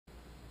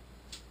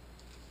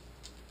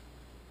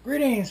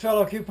Greetings,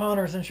 fellow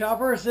couponers and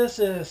shoppers. This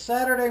is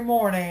Saturday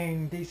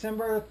morning,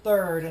 December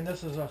 3rd, and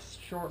this is a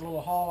short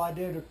little haul I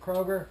did at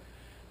Kroger.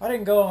 I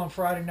didn't go on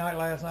Friday night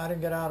last night. I didn't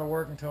get out of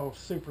work until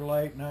super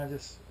late, and I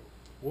just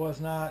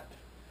was not,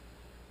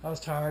 I was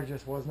tired,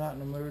 just was not in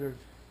the mood of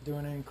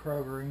doing any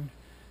Krogering.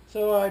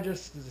 So I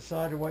just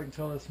decided to wait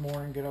until this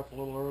morning, get up a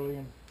little early,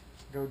 and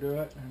go do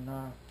it. And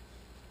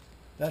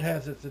that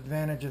has its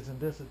advantages and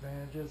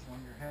disadvantages when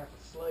you're half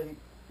asleep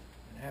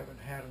and haven't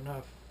had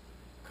enough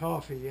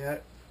coffee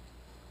yet.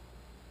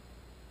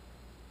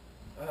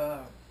 Uh,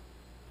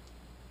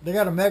 they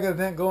got a mega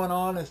event going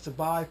on. It's to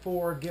buy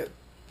four, get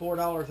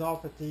 $4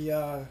 off at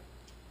the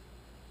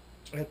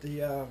at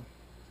the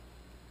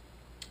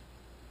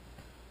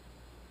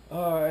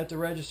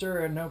register,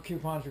 and no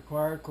coupons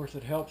required. Of course,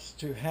 it helps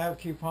to have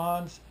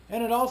coupons,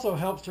 and it also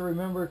helps to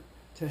remember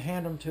to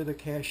hand them to the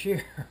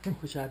cashier,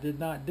 which I did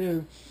not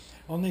do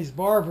on these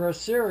Barbara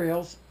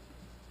cereals.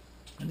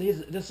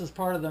 This is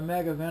part of the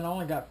mega event. I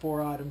only got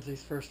 4 items.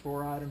 These first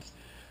 4 items.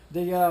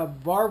 The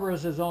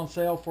Barbara's is on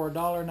sale for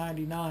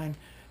 $1.99,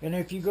 and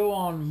if you go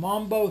on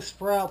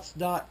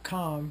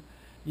mambosprouts.com,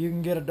 you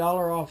can get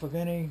 $1 off of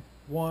any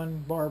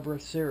one Barbara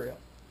cereal.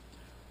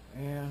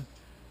 And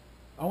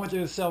I went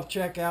through the self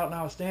checkout, and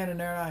I was standing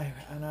there,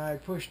 and I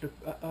pushed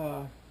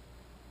a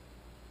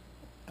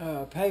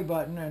pay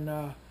button, and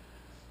was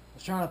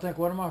trying to think,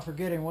 what am I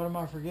forgetting? What am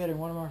I forgetting?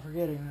 What am I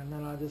forgetting? And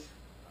then I just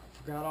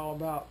forgot all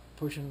about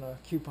pushing the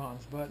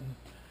coupons button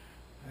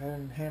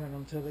and handing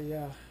them to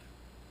the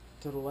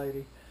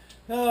lady.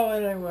 Oh,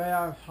 anyway,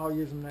 I'll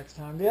use them next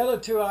time. The other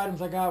 2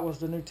 items I got was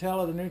the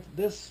Nutella.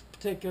 This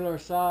particular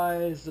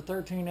size, the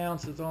 13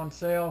 ounce, is on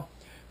sale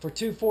for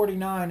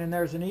 $2.49, and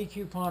there's an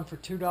e-coupon for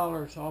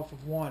 $2 off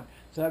of one.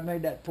 So that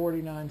made that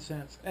 49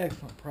 cents.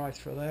 Excellent price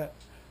for that,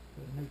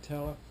 for the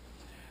Nutella.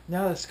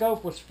 Now the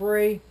scope was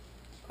free.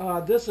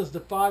 This is the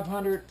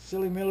 500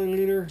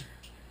 milliliter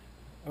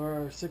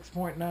or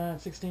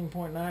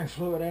 16.9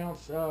 fluid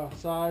ounce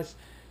size,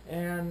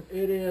 and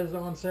it is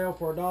on sale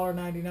for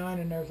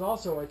 $1.99, and there's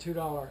also a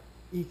 $2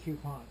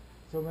 e-coupon,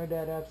 so it made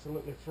that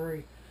absolutely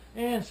free.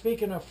 And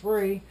speaking of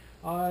free,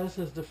 this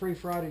is the Free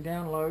Friday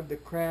download, the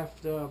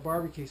Kraft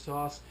barbecue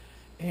sauce,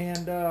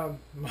 and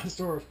my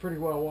store was pretty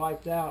well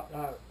wiped out.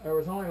 There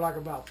was only like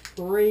about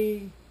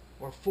 3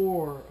 or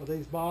 4 of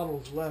these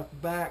bottles left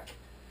back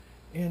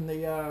in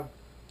the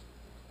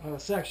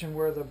section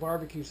where the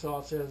barbecue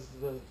sauce is.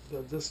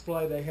 The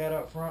display they had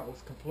up front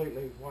was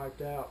completely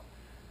wiped out.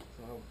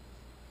 So,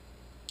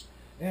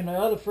 and the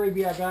other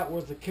freebie I got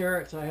was the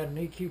carrots. I had an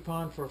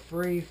e-coupon for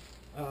free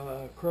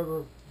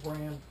Kroger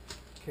brand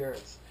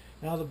carrots.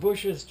 Now the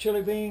Bush's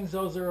chili beans,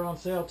 those are on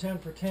sale 10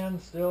 for 10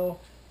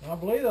 still. And I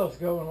believe those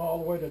going all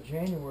the way to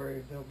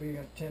January. They'll be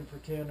at 10 for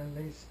 10, and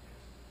these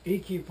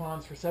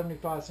e-coupons for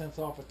 75 cents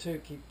off of 2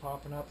 keep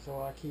popping up,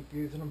 so I keep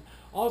using them.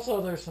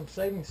 Also, there's some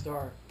Saving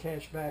Star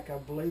cash back, I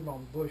believe,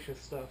 on Bush's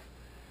stuff.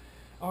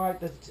 All right,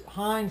 the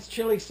Heinz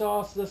chili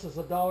sauce, this is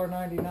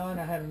 $1.99.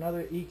 I had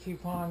another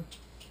e-coupon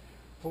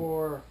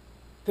for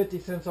 50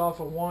 cents off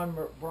of one,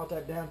 brought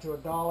that down to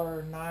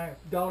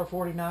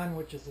 $1.49,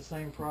 which is the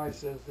same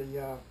price as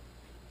the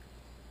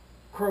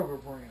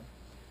Kroger brand.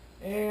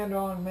 And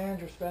on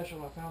Manager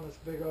Special, I found this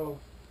big old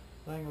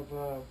thing of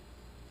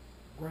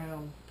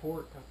ground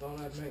pork. I thought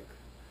I'd make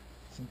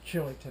some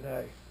chili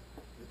today.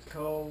 It's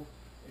cold,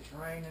 it's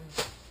raining,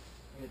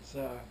 it's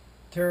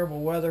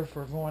terrible weather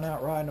for going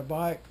out riding a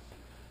bike.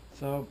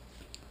 So,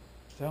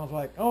 sounds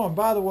like, oh, and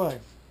by the way,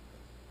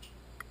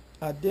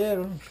 let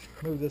me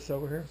move this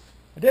over here.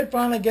 I did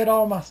finally get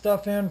all my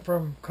stuff in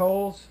from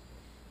Kohl's,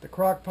 the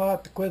crock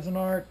pot, the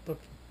Cuisinart,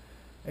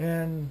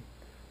 and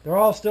they're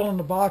all still in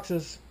the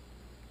boxes.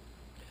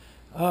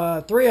 3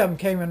 of them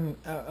came in,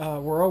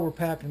 were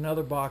overpacked in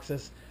other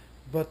boxes,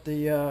 but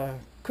the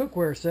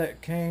cookware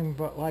set came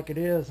but like it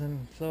is,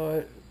 and so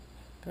it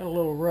got a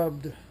little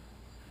rubbed,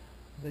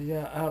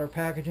 the outer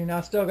packaging.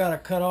 I still got to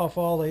cut off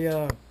all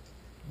the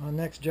my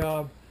next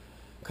job,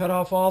 cut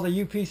off all the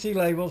UPC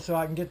labels so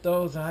I can get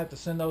those, and I have to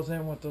send those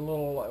in with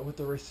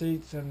the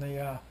receipts, and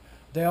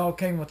they all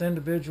came with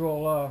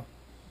individual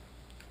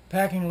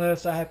packing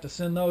lists. I have to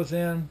send those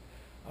in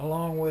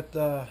along with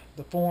the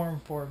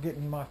form for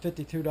getting my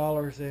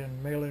 $52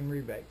 in mail-in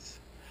rebates.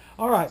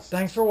 All right,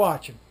 thanks for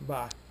watching.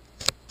 Bye.